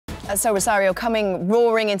So Rosario coming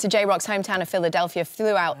roaring into J-Roc's hometown of Philadelphia,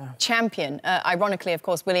 flew out champion. Ironically, of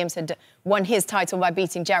course, Williams had won his title by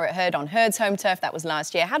beating Jarrett Hurd on Hurd's home turf. That was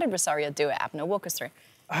last year. How did Rosario do it, Abner? Walk us through.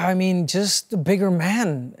 I mean, just a bigger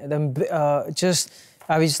man. Just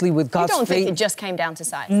obviously with God's You don't think it just came down to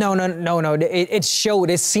size? No. It showed.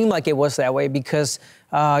 It seemed like it was that way because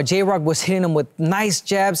J-Roc was hitting him with nice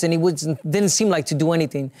jabs and he didn't seem like to do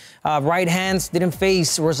anything. Right hands didn't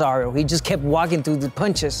face Rosario. He just kept walking through the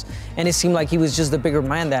punches and it seemed like he was just the bigger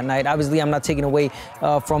man that night. Obviously, I'm not taking away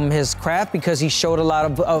from his craft because he showed a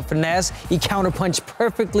lot of finesse. He counterpunched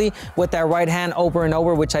perfectly with that right hand over and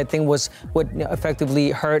over, which I think was what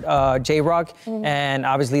effectively hurt J-Roc. And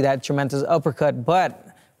obviously that tremendous uppercut.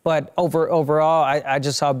 But overall, I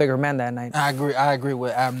just saw a bigger man that night. I agree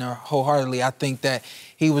with Abner wholeheartedly. I think that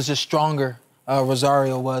he was just stronger,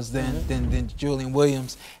 Rosario was, than Julian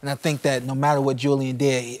Williams. And I think that no matter what Julian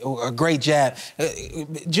did, a great jab.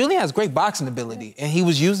 Julian has great boxing ability, and he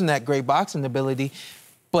was using that great boxing ability,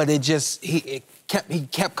 but he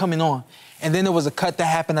kept coming on. And then there was a cut that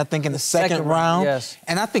happened, I think, in the second round. Yes.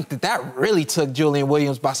 And I think that really took Julian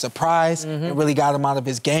Williams by surprise and really got him out of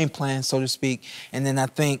his game plan, so to speak. And then I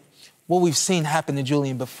think what we've seen happen to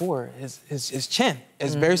Julian before, his chin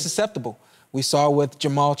is very susceptible. We saw it with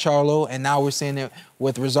Jamal Charlo, and now we're seeing it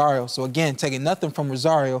with Rosario. So again, taking nothing from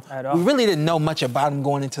Rosario, we really didn't know much about him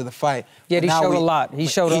going into the fight. Yeah, he showed a lot. He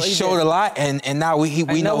showed a lot, and now we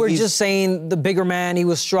know we're just saying the bigger man. He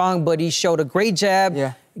was strong, but he showed a great jab.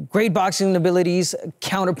 Yeah. Great boxing abilities,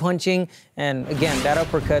 counter-punching, and again, that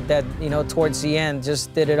uppercut that, towards the end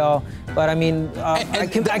just did it all. But I mean,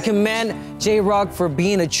 I commend J-Roc for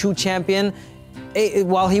being a true champion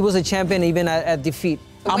while he was a champion even at defeat.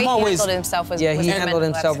 He handled himself was he handled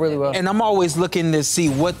himself really well. And I'm always looking to see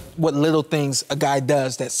what little things a guy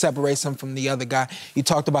does that separates him from the other guy. You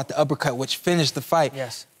talked about the uppercut, which finished the fight.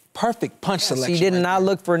 Yes. Perfect punch selection. He did not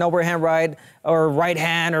look for an overhand right or right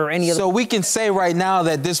hand or any other. So we can say right now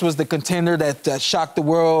that this was the contender that shocked the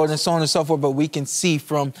world and so on and so forth, but we can see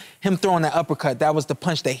from him throwing that uppercut, that was the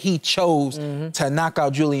punch that he chose to knock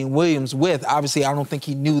out Julian Williams with. Obviously, I don't think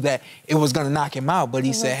he knew that it was going to knock him out, but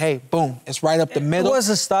he said, hey, boom, it's right up the middle. It was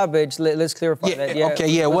a stoppage. Let's clarify that. Yeah,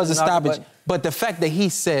 okay, it was a stoppage. But the fact that he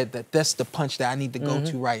said that that's the punch that I need to go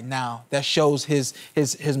to right now, that shows his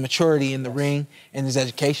maturity in the ring and his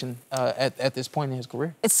education at this point in his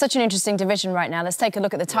career. It's such an interesting division right now. Let's take a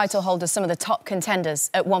look at the title holders, some of the top contenders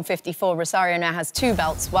at 154. Rosario now has 2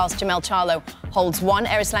 belts, whilst Jamal Charlo holds 1.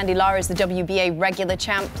 Erislandy Lara is the WBA regular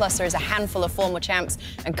champ, plus there is a handful of former champs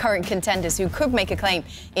and current contenders who could make a claim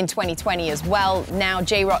in 2020 as well. Now,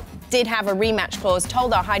 J-Roc did have a rematch clause,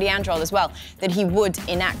 told our Heidi Androl as well that he would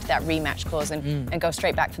enact that rematch clause and go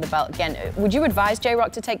straight back for the belt again. Would you advise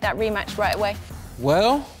J-Roc to take that rematch right away?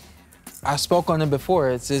 Well, I spoke on it before.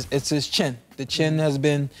 It's his chin. The chin has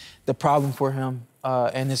been the problem for him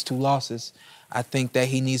and his 2 losses. I think that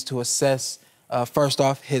he needs to assess, first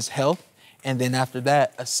off, his health, and then after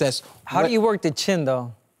that, assess... How do you work the chin,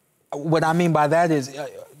 though? What I mean by that is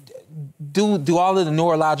do all of the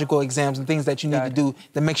neurological exams and things that you need to do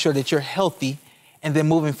to make sure that you're healthy. And then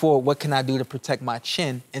moving forward, what can I do to protect my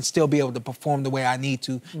chin and still be able to perform the way I need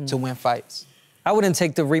to win fights? I wouldn't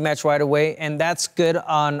take the rematch right away, and that's good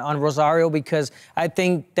on Rosario because I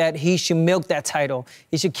think that he should milk that title.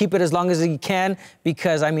 He should keep it as long as he can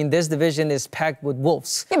because, I mean, this division is packed with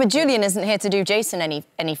wolves. Yeah, but Julian isn't here to do Jeison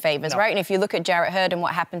any favours, right? And if you look at Jarrett Hurd and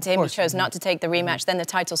what happened to him, he chose not to take the rematch, then the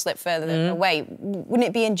title slipped further away. Wouldn't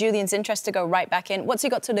it be in Julian's interest to go right back in? What's he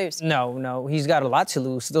got to lose? No, he's got a lot to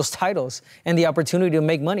lose, those titles and the opportunity to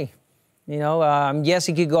make money. Yes,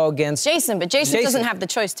 he could go against Jeison, but Jeison doesn't have the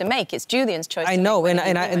choice to make. It's Julian's choice. I know,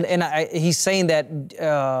 and he's saying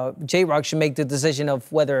that J-Roc should make the decision of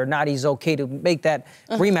whether or not he's okay to make that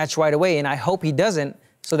rematch right away, and I hope he doesn't,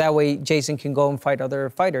 so that way Jeison can go and fight other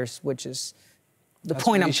fighters, which is the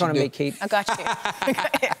point I'm trying to make, Kate. I got you.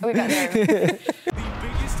 We got there. The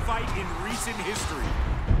biggest fight in recent history.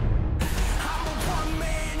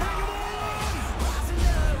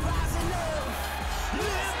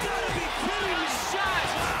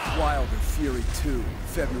 Wilder Fury 2,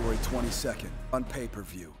 February 22nd, on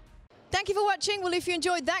pay-per-view. Thank you for watching. Well, if you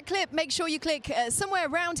enjoyed that clip, make sure you click somewhere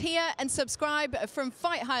around here and subscribe. From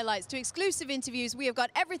fight highlights to exclusive interviews, we have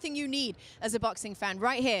got everything you need as a boxing fan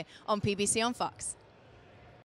right here on PBC on Fox.